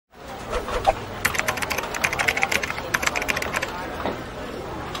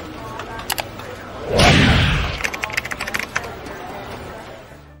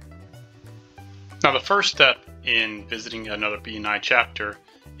first step in visiting another BNI chapter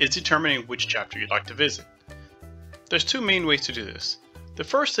is determining which chapter you'd like to visit. There's two main ways to do this. The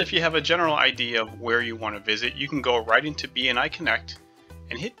first, if you have a general idea of where you want to visit, you can go right into BNI Connect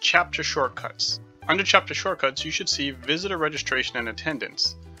and hit Chapter Shortcuts. Under Chapter Shortcuts, you should see Visitor Registration and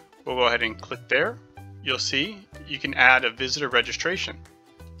Attendance. We'll go ahead and click there. You'll see you can add a visitor registration.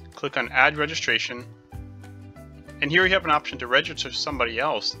 Click on Add Registration, and here you have an option to register somebody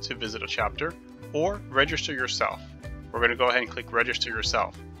else to visit a chapter or register yourself. We're going to go ahead and click Register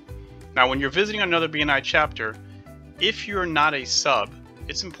Yourself. Now, when you're visiting another BNI chapter, if you're not a sub,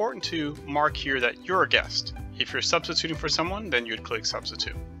 it's important to mark here that you're a guest. If you're substituting for someone, then you'd click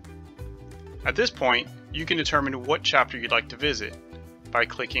Substitute. At this point, you can determine what chapter you'd like to visit by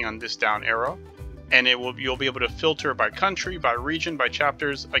clicking on this down arrow, and you'll be able to filter by country, by region, by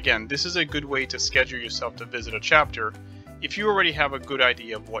chapters. Again, this is a good way to schedule yourself to visit a chapter if you already have a good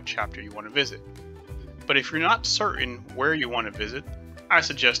idea of what chapter you want to visit. But if you're not certain where you want to visit, I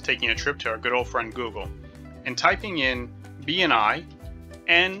suggest taking a trip to our good old friend Google and typing in BNI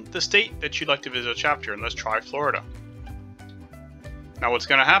and the state that you'd like to visit a chapter, and let's try Florida. Now what's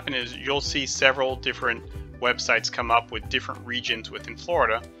going to happen is you'll see several different websites come up with different regions within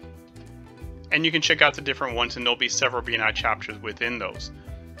Florida, and you can check out the different ones, and there'll be several BNI chapters within those.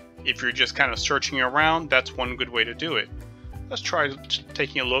 If you're just kind of searching around, that's one good way to do it. Let's try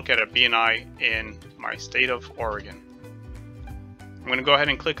taking a look at a BNI in my state of Oregon. I'm going to go ahead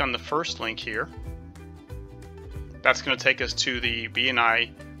and click on the first link here. That's going to take us to the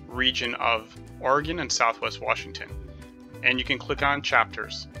BNI region of Oregon and Southwest Washington. And you can click on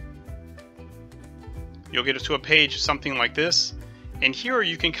chapters. You'll get to a page something like this, and here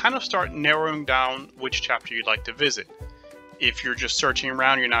you can kind of start narrowing down which chapter you'd like to visit. If you're just searching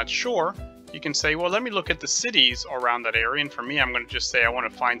around, you're not sure, you can say, well, let me look at the cities around that area. And for me, I'm going to just say I want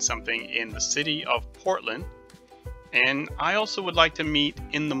to find something in the city of Portland, and I also would like to meet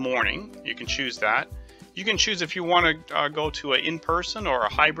in the morning. You can choose that. You can choose if you want to go to an in-person or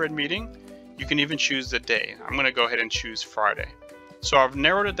a hybrid meeting. You can even choose the day. I'm going to go ahead and choose Friday. So I've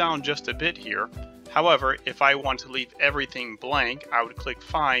narrowed it down just a bit here. However, if I want to leave everything blank, I would click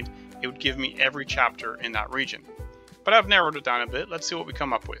Find. It would give me every chapter in that region. But I've narrowed it down a bit. Let's see what we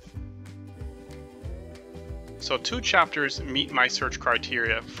come up with. So 2 chapters meet my search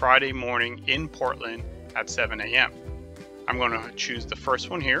criteria: Friday morning in Portland at 7 a.m. I'm going to choose the first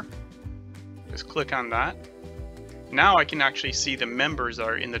one here. Just click on that. Now I can actually see the members that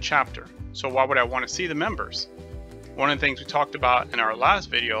are in the chapter. So why would I want to see the members? One of the things we talked about in our last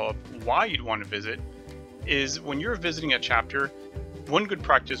video of why you'd want to visit is when you're visiting a chapter, one good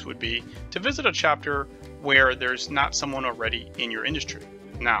practice would be to visit a chapter where there's not someone already in your industry.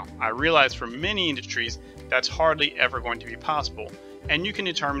 Now, I realize for many industries that's hardly ever going to be possible, and you can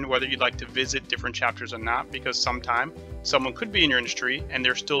determine whether you'd like to visit different chapters or not, because sometime someone could be in your industry and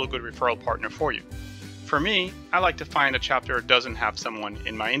they're still a good referral partner for you. For me, I like to find a chapter that doesn't have someone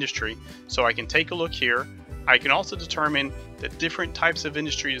in my industry, so I can take a look here. I can also determine the different types of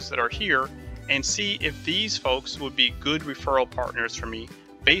industries that are here and see if these folks would be good referral partners for me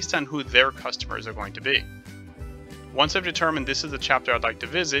based on who their customers are going to be. Once I've determined this is the chapter I'd like to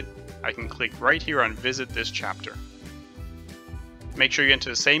visit, I can click right here on Visit This Chapter. Make sure you enter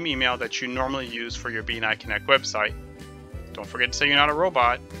the same email that you normally use for your BNI Connect website. Don't forget to say you're not a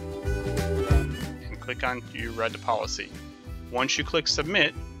robot. And click on You Read the Policy. Once you click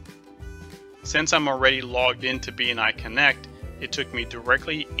Submit, since I'm already logged into BNI Connect, it took me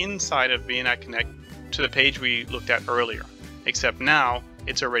directly inside of BNI Connect to the page we looked at earlier. Except now,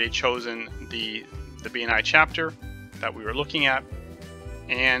 it's already chosen the BNI chapter that we were looking at,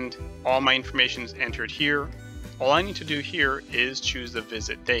 and all my information is entered here. All I need to do here is choose the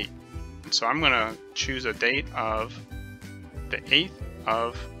visit date. So I'm going to choose a date of the 8th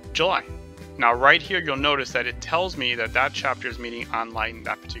of July. Now right here, you'll notice that it tells me that that chapter is meeting online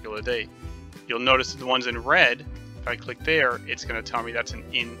that particular day. You'll notice that the ones in red, if I click there, it's going to tell me that's an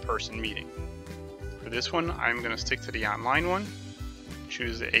in-person meeting. For this one, I'm going to stick to the online one.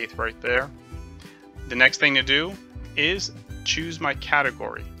 Choose the 8th right there. The next thing to do is choose my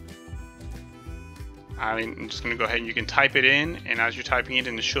category. I'm just going to go ahead and you can type it in, and as you're typing it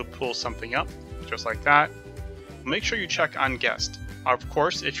in, it should pull something up just like that. Make sure you check on guest. Of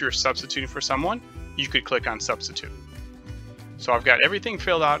course, if you're substituting for someone, you could click on substitute. So I've got everything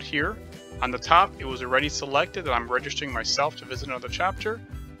filled out here. On the top, it was already selected that I'm registering myself to visit another chapter,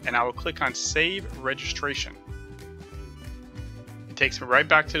 and I will click on Save Registration. It takes me right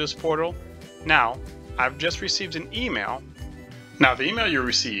back to this portal. Now, I've just received an email. Now, the email you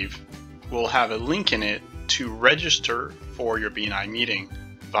receive will have a link in it to register for your BNI meeting.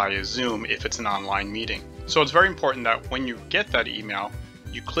 via Zoom if it's an online meeting. So it's very important that when you get that email,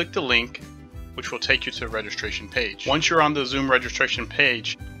 you click the link which will take you to the registration page. Once you're on the Zoom registration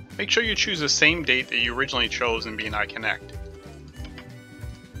page, make sure you choose the same date that you originally chose in BNI Connect.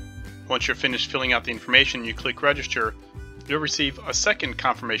 Once you're finished filling out the information, you click register, you'll receive a second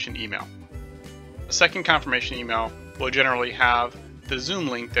confirmation email. A second confirmation email will generally have the Zoom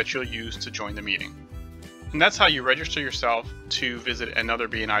link that you'll use to join the meeting. And that's how you register yourself to visit another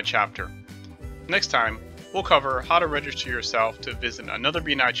BNI chapter. Next time, we'll cover how to register yourself to visit another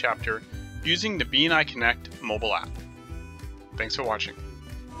BNI chapter using the BNI Connect mobile app. Thanks for watching.